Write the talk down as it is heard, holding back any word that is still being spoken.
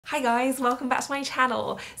Hi guys, welcome back to my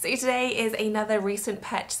channel. So today is another recent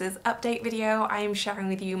purchases update video. I am sharing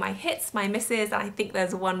with you my hits, my misses, and I think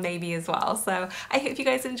there's one maybe as well. So I hope you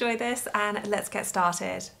guys enjoy this and let's get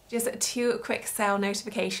started. Just two quick sale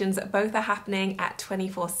notifications, both are happening at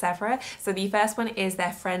 24 Sevres. So the first one is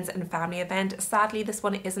their friends and family event. Sadly, this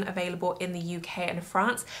one isn't available in the UK and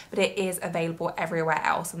France, but it is available everywhere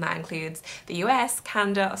else, and that includes the US,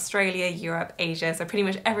 Canada, Australia, Europe, Asia, so pretty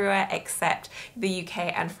much everywhere except the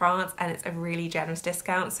UK and France, and it's a really generous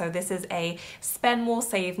discount. So this is a spend more,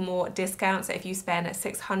 save more discount. So if you spend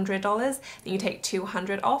 $600, then you take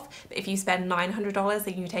 $200 off, but if you spend $900,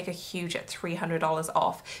 then you take a huge $300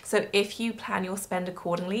 off. So if you plan your spend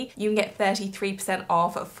accordingly, you can get 33%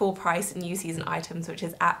 off full price new season items, which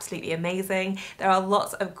is absolutely amazing. There are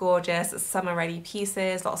lots of gorgeous summer ready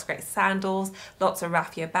pieces, lots of great sandals, lots of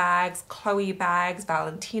raffia bags, Chloe bags,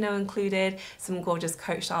 Valentino included, some gorgeous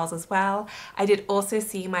coat styles as well. I did also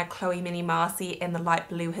see my Chloe Mini Marcy in the light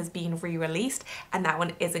blue has been re-released, and that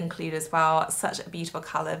one is included as well. Such a beautiful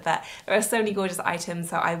colour, but there are so many gorgeous items,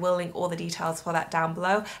 so I will link all the details for that down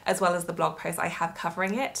below, as well as the blog post I have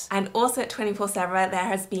covering it. And also at 24 Sevres, there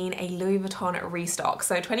has been a Louis Vuitton restock.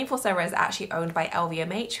 So 24 Sevres is actually owned by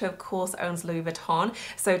LVMH, who of course owns Louis Vuitton.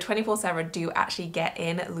 So 24 Sevres do actually get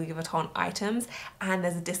in Louis Vuitton items, and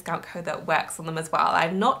there's a discount code that works on them as well.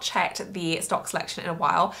 I've not checked the stock selection in a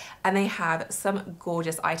while, and they have some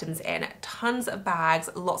gorgeous items in, tons of bags,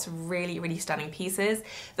 lots of really stunning pieces.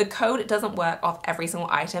 The code doesn't work off every single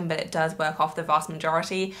item, but it does work off the vast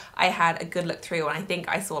majority. I had a good look through and I think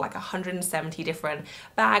I saw like 170 different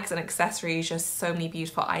bags and accessories, just so many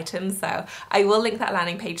beautiful items. So I will link that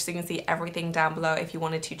landing page so you can see everything down below if you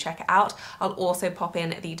wanted to check it out. I'll also pop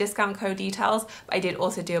in the discount code details, but I did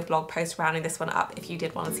also do a blog post rounding this one up if you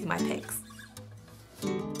did want to see my picks.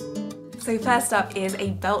 So first up is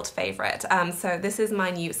a belt favourite. So this is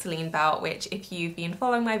my new Celine Belt, which if you've been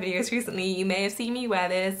following my videos recently, you may have seen me wear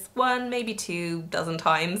this one, maybe 2 dozen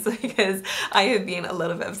times because I have been a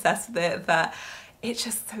little bit obsessed with it, but it's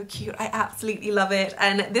just so cute. I absolutely love it.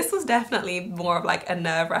 And this was definitely more of like a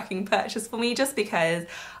nerve-wracking purchase for me, just because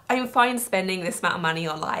I'm fine spending this amount of money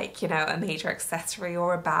on, like, you know, a major accessory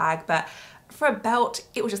or a bag, but for a belt,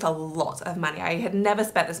 it was just a lot of money. I had never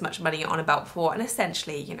spent this much money on a belt before, and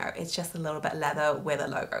essentially, you know, it's just a little bit leather with a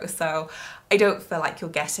logo. So I don't feel like you're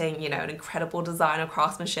getting, you know, an incredible design or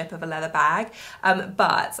craftsmanship of a leather bag.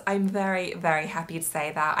 But I'm very happy to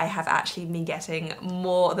say that I have actually been getting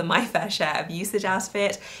more than my fair share of usage out of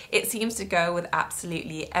it. It seems to go with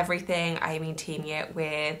absolutely everything. I've been teaming it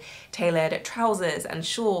with tailored trousers and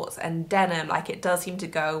shorts and denim. Like, it does seem to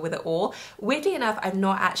go with it all. Weirdly enough, I've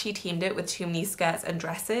not actually teamed it with too many skirts and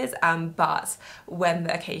dresses, but when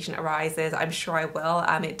the occasion arises, I'm sure I will.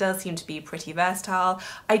 It does seem to be pretty versatile.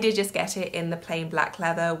 I did just get it in the plain black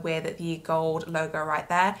leather with the gold logo right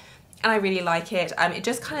there, and I really like it. It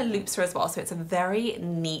just kind of loops through as well, so it's a very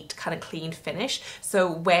neat kind of clean finish.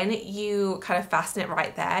 So when you kind of fasten it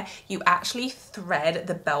right there, you actually thread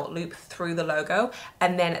the belt loop through the logo,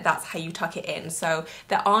 and then that's how you tuck it in. So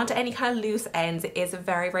there aren't any kind of loose ends. It is a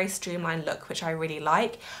very streamlined look, which I really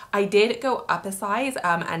like. I did go up a size,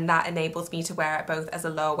 and that enables me to wear it both as a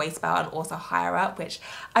lower waist belt and also higher up, which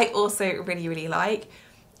I also really like.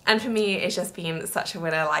 And for me, it's just been such a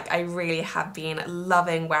winner. Like, I really have been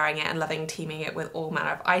loving wearing it and loving teaming it with all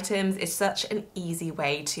manner of items. It's such an easy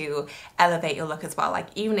way to elevate your look as well. Like,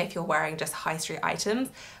 even if you're wearing just high street items,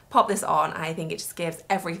 pop this on, and I think it just gives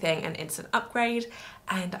everything an instant upgrade,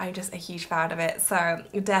 and I'm just a huge fan of it. So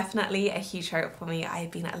definitely a huge favorite for me. I've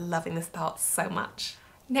been loving this belt so much.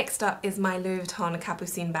 Next up is my Louis Vuitton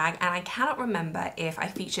Capucine bag, and I cannot remember if I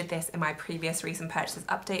featured this in my previous recent purchases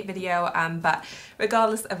update video, but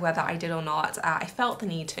regardless of whether I did or not, I felt the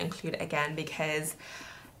need to include it again because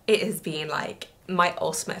it has been like my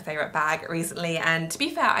ultimate favorite bag recently. And to be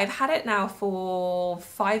fair, I've had it now for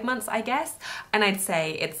 5 months, I guess, and I'd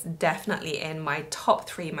say it's definitely in my top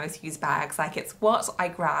 3 most used bags. Like, it's what I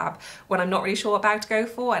grab when I'm not really sure what bag to go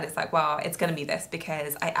for, and it's like, well, it's gonna be this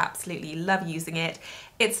because I absolutely love using it.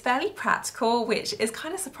 It's fairly practical, which is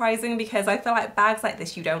kind of surprising because I feel like bags like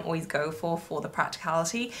this you don't always go for the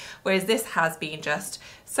practicality, whereas this has been just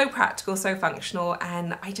so practical, so functional,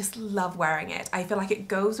 and I just love wearing it. I feel like it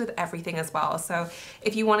goes with everything as well. So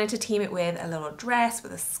if you wanted to team it with a little dress,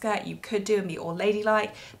 with a skirt, you could do and be all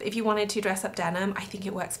ladylike, but if you wanted to dress up denim, I think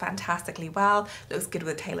it works fantastically well. Looks good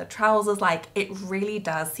with tailored trousers. Like, it really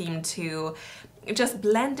does seem to just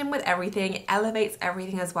blend in with everything, elevates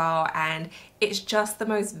everything as well, and it's just the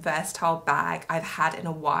most versatile bag I've had in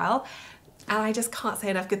a while. And I just can't say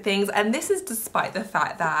enough good things. And this is despite the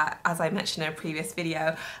fact that, as I mentioned in a previous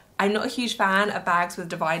video, I'm not a huge fan of bags with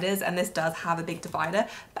dividers, and this does have a big divider,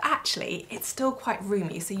 but actually it's still quite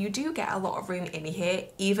roomy. So you do get a lot of room in here,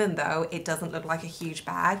 even though it doesn't look like a huge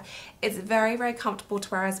bag. It's very, very comfortable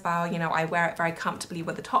to wear as well. You know, I wear it very comfortably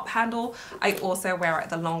with the top handle. I also wear it at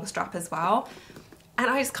the long strap as well.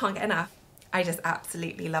 And I just can't get enough. I just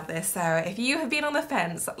absolutely love this. So if you have been on the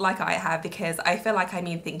fence like I have, because I feel like I've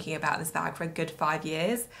been thinking about this bag for a good 5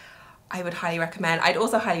 years, I would highly recommend. I'd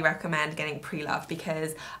also highly recommend getting pre-loved,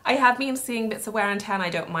 because I have been seeing bits of wear and tear and I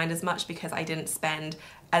don't mind as much because I didn't spend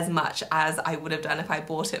as much as I would have done if I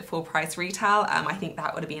bought it full price retail. I think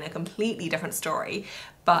that would have been a completely different story.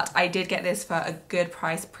 But I did get this for a good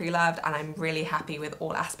price pre-loved, and I'm really happy with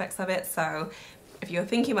all aspects of it. So if you're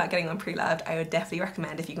thinking about getting one pre-loved, I would definitely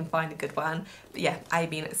recommend if you can find a good one. But yeah, I've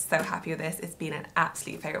been so happy with this. It's been an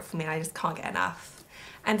absolute favourite for me. I just can't get enough.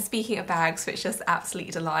 And speaking of bags, which just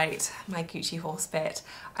absolutely delight, my Gucci horse bit.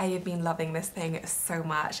 I have been loving this thing so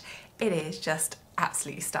much. It is just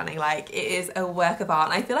absolutely stunning. Like, it is a work of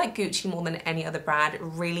art, and I feel like Gucci, more than any other brand,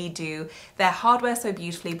 really do their hardware so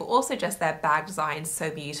beautifully, but also just their bag design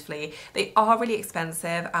so beautifully. They are really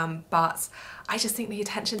expensive, but I just think the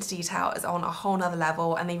attention to detail is on a whole nother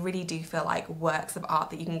level, and they really do feel like works of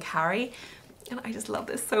art that you can carry. And I just love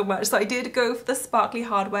this so much. So I did go for the sparkly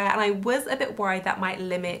hardware, and I was a bit worried that might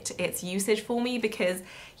limit its usage for me because,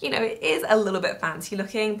 you know, it is a little bit fancy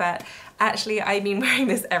looking, but actually I've been wearing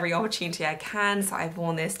this every opportunity I can. So I've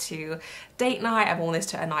worn this to date night, I've worn this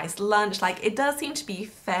to a nice lunch. Like, it does seem to be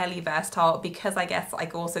fairly versatile, because I guess I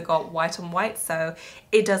also got white on white, so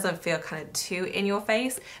it doesn't feel kind of too in your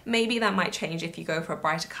face. Maybe that might change if you go for a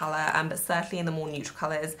brighter color, but certainly in the more neutral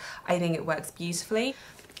colors, I think it works beautifully.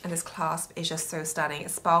 And this clasp is just so stunning. It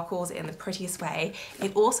sparkles in the prettiest way.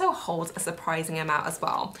 It also holds a surprising amount as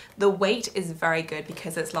well. The weight is very good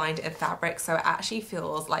because it's lined in fabric, so it actually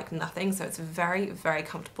feels like nothing. So it's very, very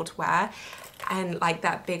comfortable to wear. And like,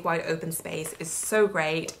 that big wide open space is so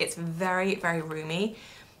great. It's very, very roomy.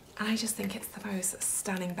 And I just think it's the most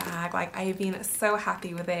stunning bag. Like, I've been so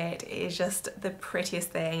happy with it. It is just the prettiest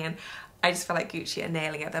thing. And I just feel like Gucci are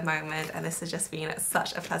nailing it at the moment. And this has just been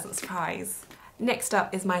such a pleasant surprise. Next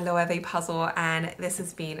up is my Loewe puzzle, and this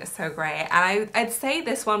has been so great. And I'd say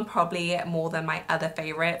this one, probably more than my other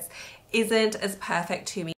favorites, isn't as perfect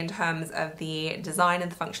to me in terms of the design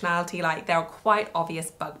and the functionality. Like, there are quite obvious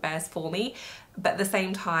bugbears for me, but at the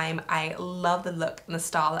same time I love the look and the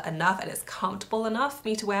style enough, and it's comfortable enough for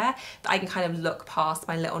me to wear that I can kind of look past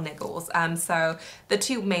my little niggles. So the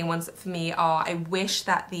two main ones for me are, I wish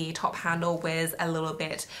that the top handle was a little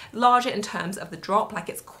bit larger in terms of the drop. Like,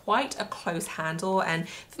 it's quite a close handle, and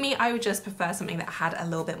for me, I would just prefer something that had a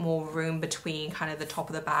little bit more room between kind of the top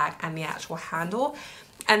of the bag and the actual handle.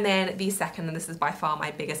 And then the second, and this is by far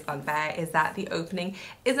my biggest bugbear, is that the opening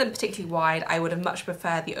isn't particularly wide. I would have much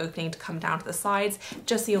preferred the opening to come down to the sides,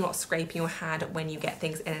 just so you're not scraping your hand when you get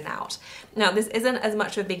things in and out. Now, this isn't as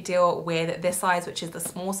much of a big deal with this size, which is the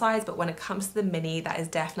small size, but when it comes to the mini, that is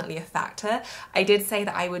definitely a factor. I did say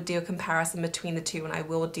that I would do a comparison between the two, and I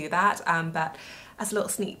will do that, but as a little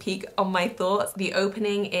sneak peek on my thoughts, the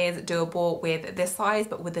opening is doable with this size,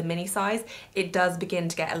 but with the mini size, it does begin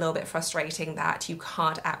to get a little bit frustrating that you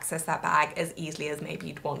can't access that bag as easily as maybe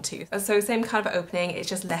you'd want to. So same kind of opening, it's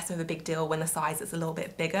just less of a big deal when the size is a little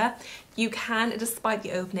bit bigger. You can, despite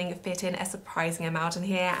the opening, fit in a surprising amount in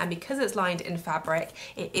here, and because it's lined in fabric,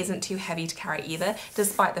 it isn't too heavy to carry either,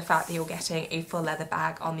 despite the fact that you're getting a full leather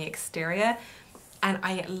bag on the exterior. And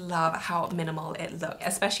I love how minimal it looks,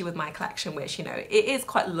 especially with my collection, which, you know, it is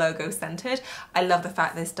quite logo centered. I love the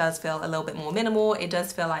fact this does feel a little bit more minimal. It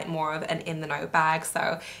does feel like more of an in-the-know bag.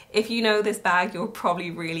 So if you know this bag, you're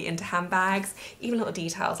probably really into handbags. Even little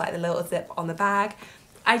details like the little zip on the bag.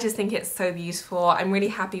 I just think it's so beautiful. I'm really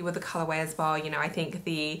happy with the colorway as well. You know, I think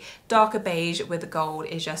the darker beige with the gold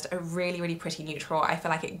is just a really, really pretty neutral. I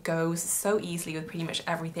feel like it goes so easily with pretty much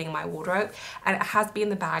everything in my wardrobe, and it has been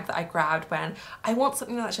the bag that I grabbed when I want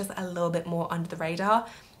something that's just a little bit more under the radar,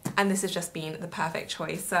 and this has just been the perfect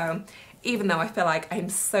choice. So even though I feel like I'm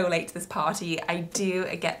so late to this party, I do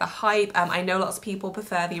get the hype. I know lots of people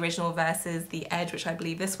prefer the original versus the Edge, which I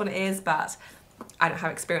believe this one is, but I don't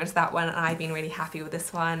have experience with that one, and I've been really happy with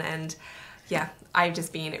this one. And yeah, I've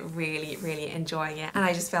just been really, really enjoying it, and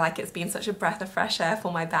I just feel like it's been such a breath of fresh air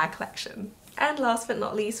for my bag collection. And last but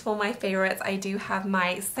not least, for my favourites, I do have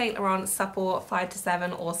my Saint Laurent Supple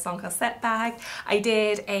 5-7 or sans corset bag. I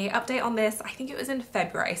did a update on this, I think it was in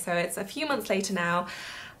February, so it's a few months later now.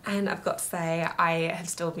 And I've got to say, I have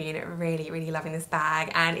still been really, really loving this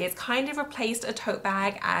bag, and it's kind of replaced a tote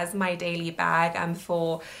bag as my daily bag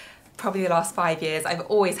for probably the last 5 years, I've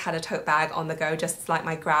always had a tote bag on the go, just like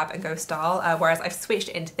my grab and go style, whereas I've switched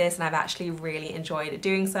into this and I've actually really enjoyed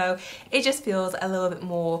doing so. It just feels a little bit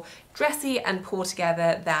more dressy and pulled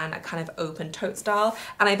together than a kind of open tote style,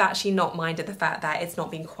 and I've actually not minded the fact that it's not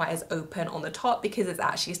being quite as open on the top because it's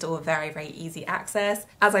actually still a very easy access.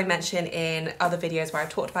 As I mentioned in other videos where I've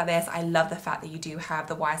talked about this, I love the fact that you do have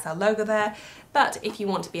the YSL logo there, but if you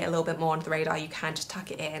want to be a little bit more under the radar, you can just tuck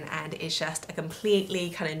it in and it's just a completely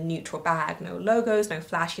kind of neutral bag, no logos, no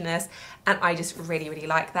flashiness, and I just really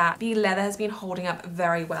like that. The leather has been holding up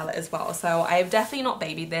very well as well, so I have definitely not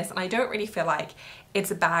babied this, and I don't really feel like it's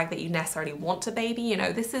a bag that you necessarily want to baby. You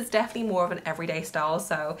know, this is definitely more of an everyday style,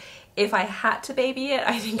 so if I had to baby it,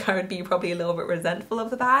 I think I would be probably a little bit resentful of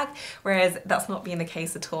the bag, whereas that's not been the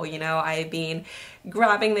case at all. You know, I've been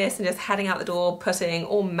grabbing this and just heading out the door, putting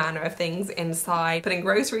all manner of things inside, putting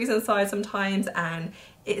groceries inside sometimes, and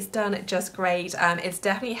it's done just great. It's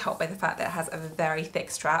definitely helped by the fact that it has a very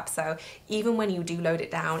thick strap, so even when you do load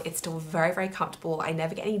it down, it's still very comfortable. I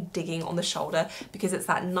never get any digging on the shoulder because it's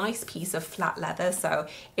that nice piece of flat leather, so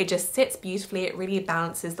it just sits beautifully. It really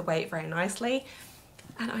balances the weight very nicely,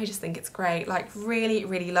 and I just think it's great, like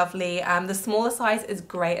really lovely. The smaller size is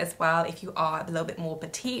great as well if you are a little bit more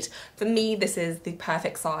petite. For me, this is the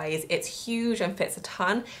perfect size. It's huge and fits a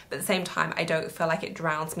ton, but at the same time, I don't feel like it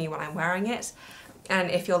drowns me when I'm wearing it.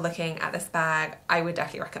 And if you're looking at this bag, I would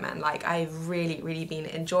definitely recommend. Like, I've really been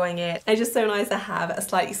enjoying it. It's just so nice to have a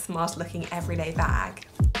slightly smart looking everyday bag.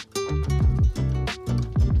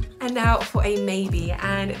 And now for a maybe,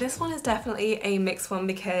 and this one is definitely a mixed one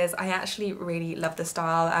because I actually really love the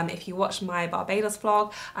style. If you watched my Barbados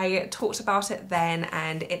vlog, I talked about it then,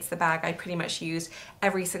 and it's the bag I pretty much used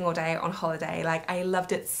every single day on holiday. Like, I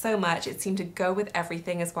loved it so much. It seemed to go with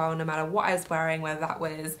everything as well, no matter what I was wearing, whether that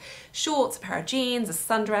was shorts, a pair of jeans, a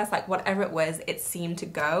sundress, like whatever it was, it seemed to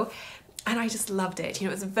go. And I just loved it. You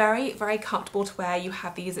know, it's very comfortable to wear. You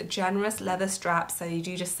have these generous leather straps, so you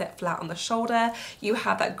do just sit flat on the shoulder. You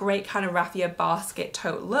have that great kind of raffia basket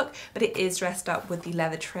tote look, but it is dressed up with the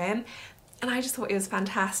leather trim. And I just thought it was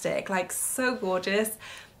fantastic, like so gorgeous.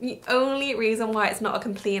 The only reason why it's not a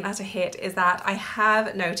complete and utter hit is that I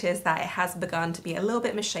have noticed that it has begun to be a little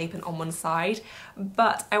bit misshapen on one side,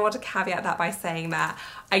 but I want to caveat that by saying that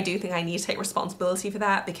I do think I need to take responsibility for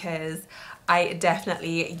that, because I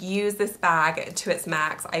definitely use this bag to its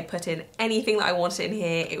max. I put in anything that I wanted in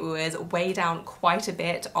here. It was way down quite a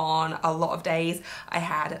bit on a lot of days. I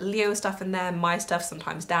had Loewe stuff in there, my stuff,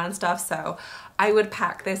 sometimes Dan's stuff, so I would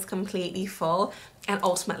pack this completely full. And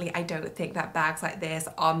ultimately, I don't think that bags like this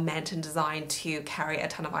are meant and designed to carry a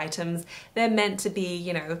ton of items. They're meant to be,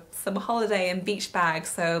 you know, some holiday and beach bags,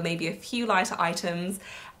 so maybe a few lighter items,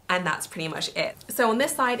 and that's pretty much it. So on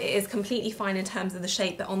this side, it is completely fine in terms of the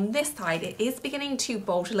shape, but on this side, it is beginning to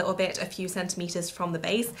bulge a little bit, a few centimeters from the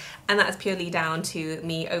base, and that is purely down to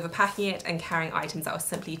me overpacking it and carrying items that were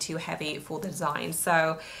simply too heavy for the design.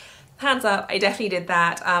 So hands up, I definitely did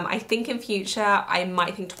that. I think in future, I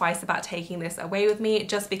might think twice about taking this away with me,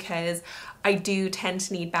 just because I do tend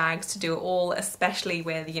to need bags to do it all, especially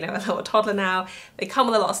with, you know, a little toddler now. They come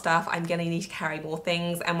with a lot of stuff. I'm gonna need to carry more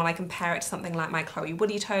things, and when I compare it to something like my Chloe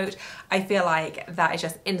Woody tote, I feel like that is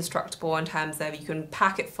just indestructible in terms of you can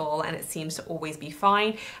pack it full and it seems to always be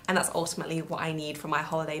fine, and that's ultimately what I need for my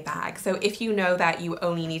holiday bag. So if you know that you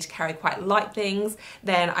only need to carry quite light things,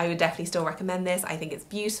 then I would definitely still recommend this. I think it's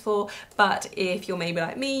beautiful, but if you're maybe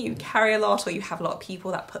like me, you carry a lot, or you have a lot of people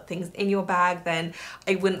that put things in your bag, then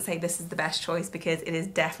I wouldn't say this is the best choice, because it is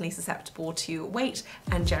definitely susceptible to weight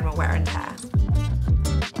and general wear and tear.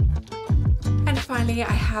 And finally,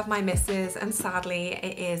 I have my misses, and sadly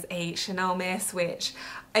it is a Chanel miss, which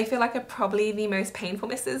I feel like are probably the most painful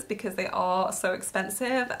misses because they are so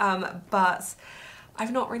expensive, but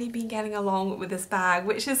I've not really been getting along with this bag,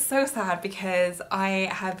 which is so sad because I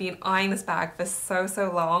have been eyeing this bag for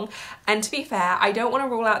so long. And to be fair, I don't want to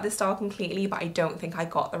rule out this style completely, but I don't think I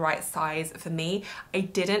got the right size for me. I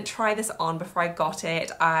didn't try this on before I got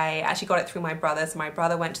it. I actually got it through my brother. So my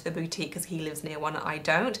brother went to the boutique because he lives near one, I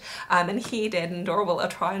don't. And he did an adorable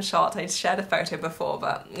try and shot. I shared a photo before,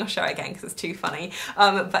 but I'll show it again because it's too funny.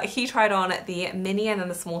 But he tried on the mini and then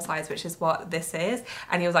the small size, which is what this is.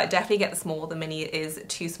 And he was like, definitely get the small, the mini is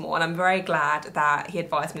too small. And I'm very glad that he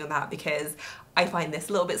advised me on that, because I find this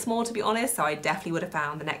a little bit small, to be honest, so I definitely would have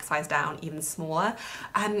found the next size down even smaller.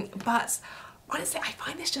 But honestly, I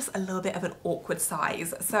find this just a little bit of an awkward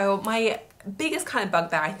size. So my biggest kind of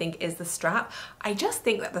bugbear, I think, is the strap. I just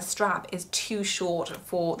think that the strap is too short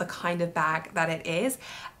for the kind of bag that it is.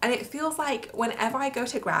 And it feels like whenever I go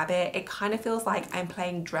to grab it, it kind of feels like I'm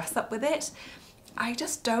playing dress up with it. I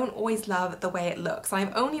just don't always love the way it looks.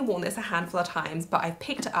 I've only worn this a handful of times, but I've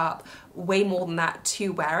picked it up way more than that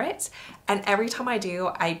to wear it. And every time I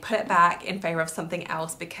do, I put it back in favor of something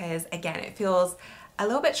else because, again, it feels a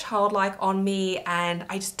little bit childlike on me, and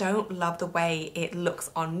I just don't love the way it looks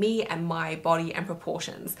on me and my body and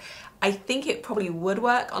proportions. I think it probably would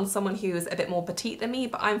work on someone who's a bit more petite than me,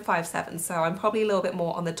 but I'm 5'7", so I'm probably a little bit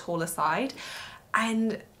more on the taller side.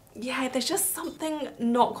 And yeah, there's just something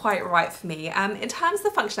not quite right for me. In terms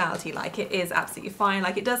of the functionality, like, it is absolutely fine.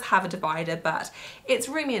 Like, it does have a divider, but it's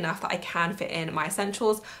roomy enough that I can fit in my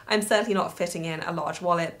essentials. I'm certainly not fitting in a large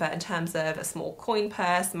wallet, but in terms of a small coin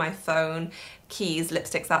purse, my phone, keys,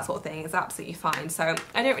 lipsticks, that sort of thing, is absolutely fine. So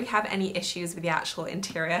I don't really have any issues with the actual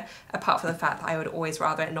interior, apart from the fact that I would always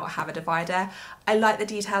rather it not have a divider. I like the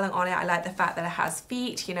detailing on it. I like the fact that it has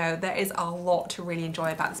feet. You know, there is a lot to really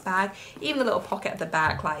enjoy about this bag. Even the little pocket at the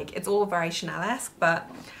back, like, it's all very Chanel-esque, but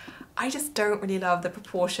I just don't really love the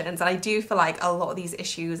proportions, and I do feel like a lot of these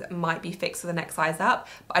issues might be fixed with the next size up,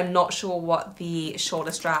 but I'm not sure what the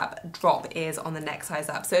shoulder strap drop is on the next size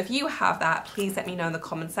up. So if you have that, please let me know in the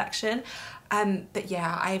comment section. But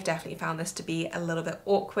yeah, I've definitely found this to be a little bit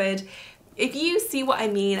awkward. If you see what I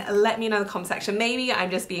mean, let me know in the comment section. Maybe I'm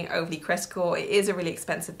just being overly critical. It is a really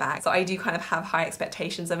expensive bag, so I do kind of have high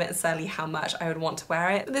expectations of it and certainly how much I would want to wear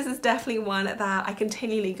it. But this is definitely one that I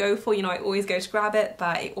continually go for. You know, I always go to grab it,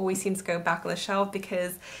 but it always seems to go back on the shelf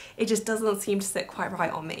because it just doesn't seem to sit quite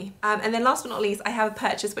right on me. And then last but not least, I have a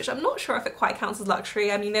purchase which I'm not sure if it quite counts as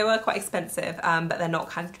luxury. I mean, they were quite expensive, but they're not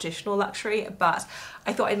kind of traditional luxury, but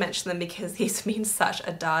I thought I'd mention them because these have been such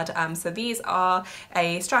a dud. So these are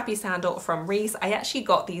a strappy sandal from Reiss. I actually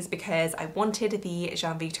got these because I wanted the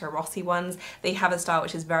Gianvito Rossi ones. They have a style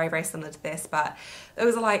which is very, very similar to this, but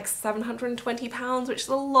those are like £720, which is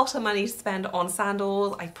a lot of money to spend on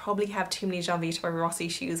sandals. I probably have too many Gianvito Rossi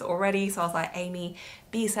shoes already, so I was like, Amy,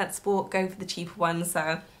 be sensible, go for the cheaper ones.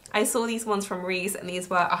 So I saw these ones from Reiss and these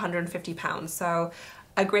were £150, so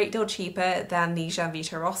a great deal cheaper than the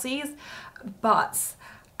Gianvito Rossis, but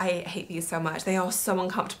I hate these so much. They are so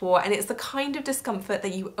uncomfortable, and it's the kind of discomfort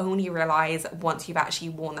that you only realize once you've actually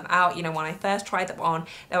worn them out. You know, when I first tried them on,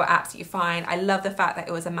 they were absolutely fine. I love the fact that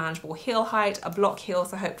it was a manageable heel height, a block heel,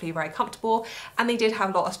 so hopefully very comfortable, and they did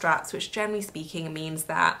have a lot of straps, which generally speaking means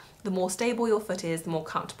that the more stable your foot is, the more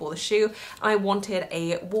comfortable the shoe. And I wanted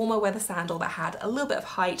a warmer weather sandal that had a little bit of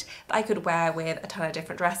height that I could wear with a ton of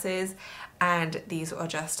different dresses, and these were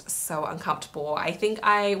just so uncomfortable. I think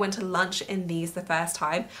I went to lunch in these the first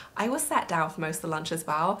time. I was sat down for most of the lunch as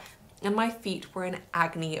well, and my feet were in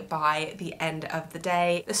agony by the end of the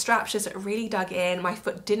day. The straps just really dug in, my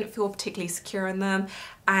foot didn't feel particularly secure in them,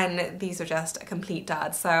 and these were just a complete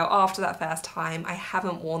dud. So after that first time, I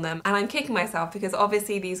haven't worn them, and I'm kicking myself because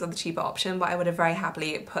obviously these were the cheaper option, but I would have very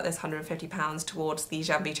happily put this £150 towards the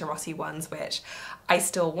Gianvito Rossi ones, which I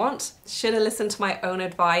still want. Should have listened to my own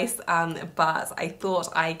advice, but I thought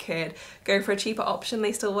I could go for a cheaper option.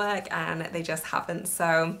 They still work, and they just haven't.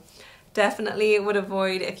 So definitely would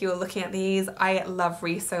avoid if you were looking at these. I love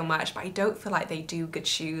Reiss so much, but I don't feel like they do good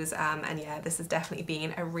shoes, and yeah, this has definitely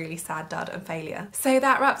been a really sad dud and failure. So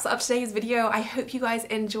that wraps up today's video. I hope you guys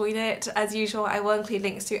enjoyed it. As usual, I will include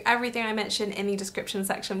links to everything I mentioned in the description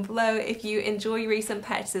section below. If you enjoy recent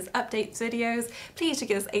purchases updates videos, please do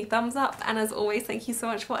give us a thumbs up, and as always, thank you so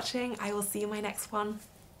much for watching. I will see you in my next one.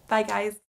 Bye guys.